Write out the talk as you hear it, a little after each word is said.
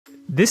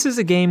This is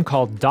a game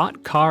called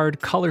Dot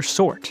Card Color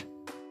Sort.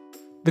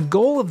 The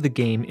goal of the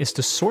game is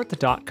to sort the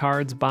dot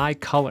cards by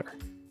color.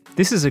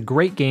 This is a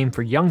great game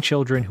for young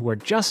children who are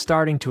just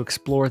starting to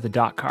explore the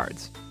dot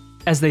cards.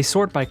 As they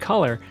sort by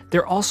color,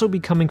 they're also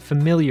becoming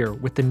familiar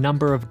with the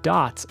number of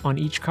dots on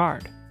each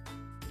card.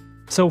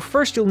 So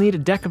first you'll need a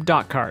deck of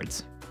dot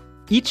cards.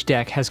 Each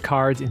deck has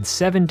cards in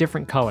 7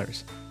 different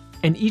colors,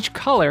 and each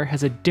color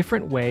has a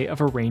different way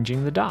of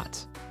arranging the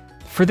dots.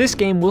 For this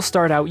game, we'll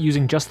start out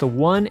using just the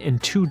 1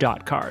 and 2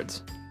 dot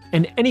cards,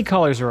 and any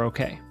colors are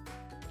okay.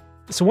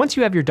 So once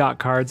you have your dot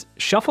cards,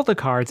 shuffle the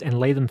cards and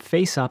lay them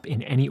face up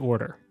in any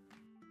order.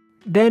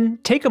 Then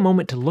take a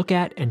moment to look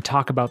at and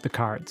talk about the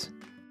cards.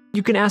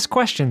 You can ask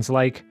questions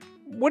like,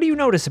 what do you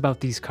notice about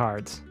these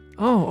cards?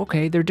 Oh,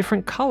 okay, they're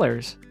different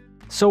colors.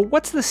 So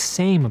what's the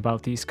same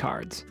about these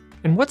cards?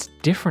 And what's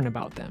different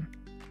about them?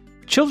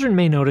 Children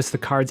may notice the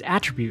cards'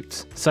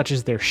 attributes, such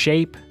as their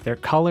shape, their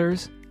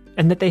colors,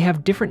 and that they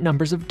have different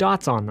numbers of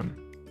dots on them.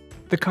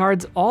 The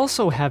cards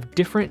also have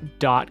different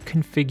dot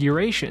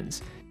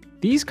configurations.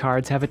 These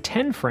cards have a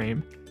 10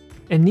 frame,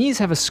 and these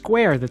have a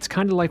square that's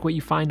kind of like what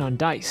you find on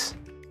dice.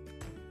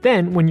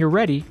 Then, when you're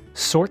ready,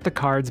 sort the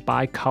cards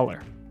by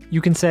color.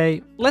 You can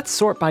say, let's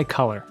sort by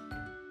color.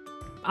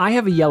 I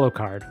have a yellow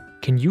card.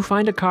 Can you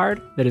find a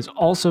card that is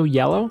also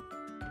yellow?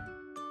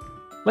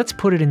 Let's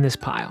put it in this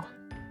pile.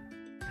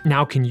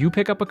 Now can you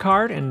pick up a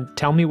card and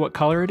tell me what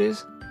color it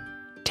is?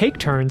 Take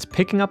turns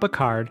picking up a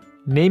card,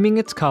 naming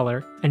its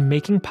color, and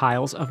making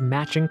piles of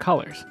matching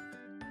colors.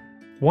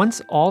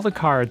 Once all the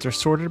cards are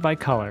sorted by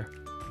color,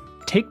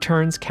 take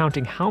turns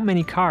counting how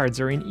many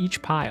cards are in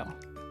each pile.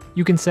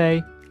 You can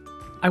say,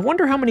 I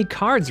wonder how many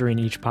cards are in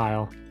each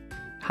pile.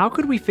 How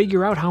could we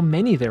figure out how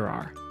many there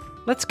are?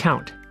 Let's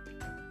count.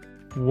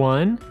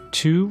 1,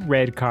 2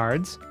 red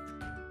cards,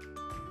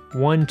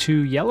 1,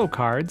 2 yellow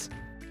cards,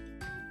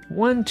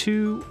 1,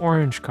 2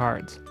 orange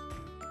cards,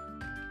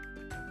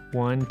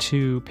 1,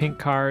 2 pink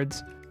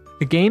cards.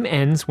 The game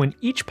ends when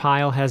each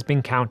pile has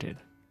been counted.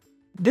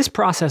 This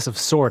process of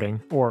sorting,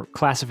 or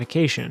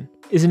classification,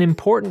 is an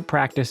important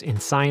practice in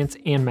science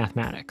and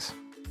mathematics.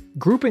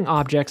 Grouping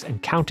objects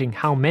and counting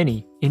how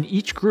many in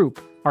each group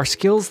are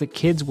skills that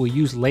kids will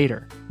use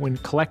later when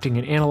collecting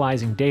and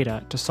analyzing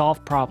data to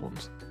solve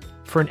problems.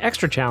 For an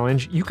extra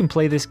challenge, you can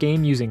play this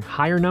game using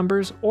higher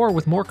numbers or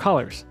with more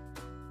colors.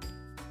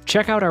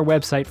 Check out our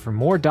website for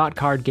more dot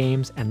card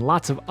games and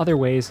lots of other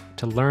ways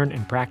to learn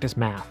and practice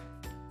math.